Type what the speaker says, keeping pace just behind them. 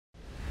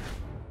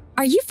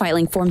Are you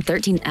filing Form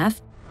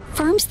 13F?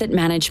 Firms that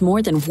manage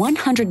more than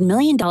 $100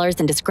 million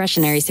in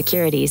discretionary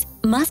securities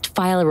must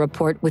file a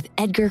report with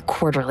EDGAR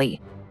quarterly.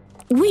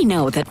 We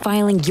know that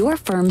filing your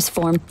firm's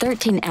Form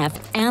 13F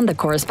and the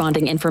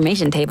corresponding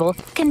information table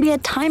can be a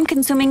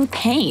time-consuming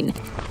pain.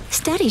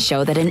 Studies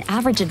show that an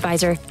average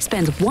advisor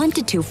spends 1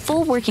 to 2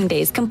 full working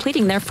days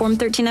completing their Form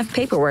 13F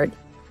paperwork.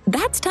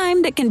 That's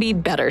time that can be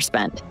better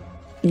spent.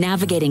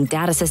 Navigating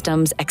data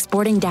systems,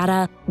 exporting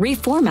data,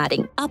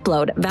 reformatting,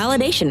 upload,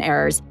 validation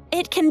errors,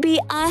 it can be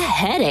a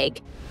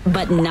headache.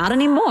 But not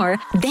anymore,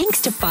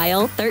 thanks to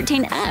File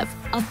 13F,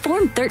 a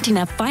Form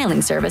 13F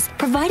filing service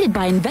provided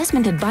by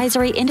investment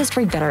advisory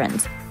industry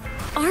veterans.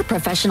 Our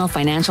professional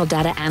financial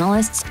data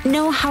analysts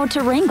know how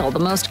to wrangle the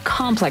most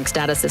complex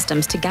data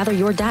systems to gather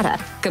your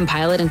data,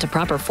 compile it into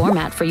proper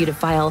format for you to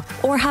file,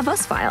 or have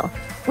us file.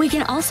 We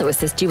can also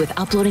assist you with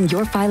uploading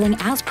your filing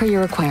as per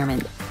your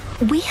requirement.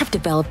 We have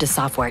developed a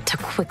software to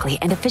quickly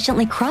and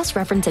efficiently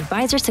cross-reference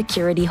advisor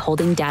security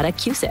holding data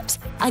QSIPs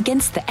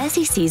against the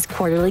SEC's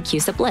quarterly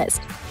QSIP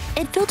list.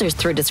 It filters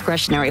through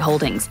discretionary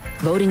holdings,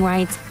 voting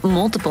rights,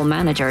 multiple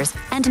managers,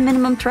 and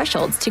minimum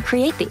thresholds to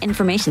create the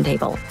information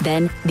table.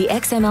 Then, the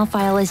XML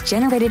file is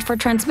generated for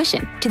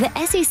transmission to the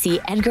SEC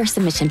EDGAR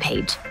submission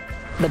page.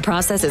 The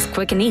process is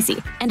quick and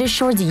easy and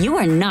assures you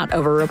are not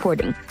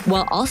over-reporting,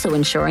 while also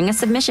ensuring a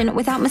submission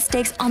without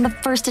mistakes on the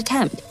first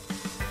attempt.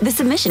 The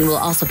submission will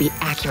also be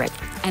accurate,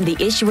 and the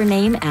issuer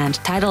name and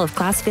title of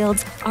class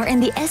fields are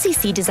in the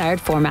SEC desired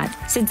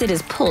format since it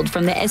is pulled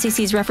from the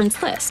SEC's reference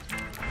list.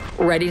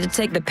 Ready to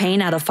take the pain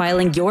out of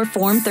filing your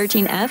Form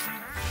 13F?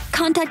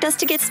 Contact us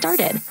to get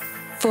started.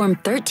 Form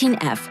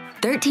 13F,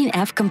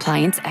 13F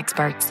Compliance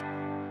Experts.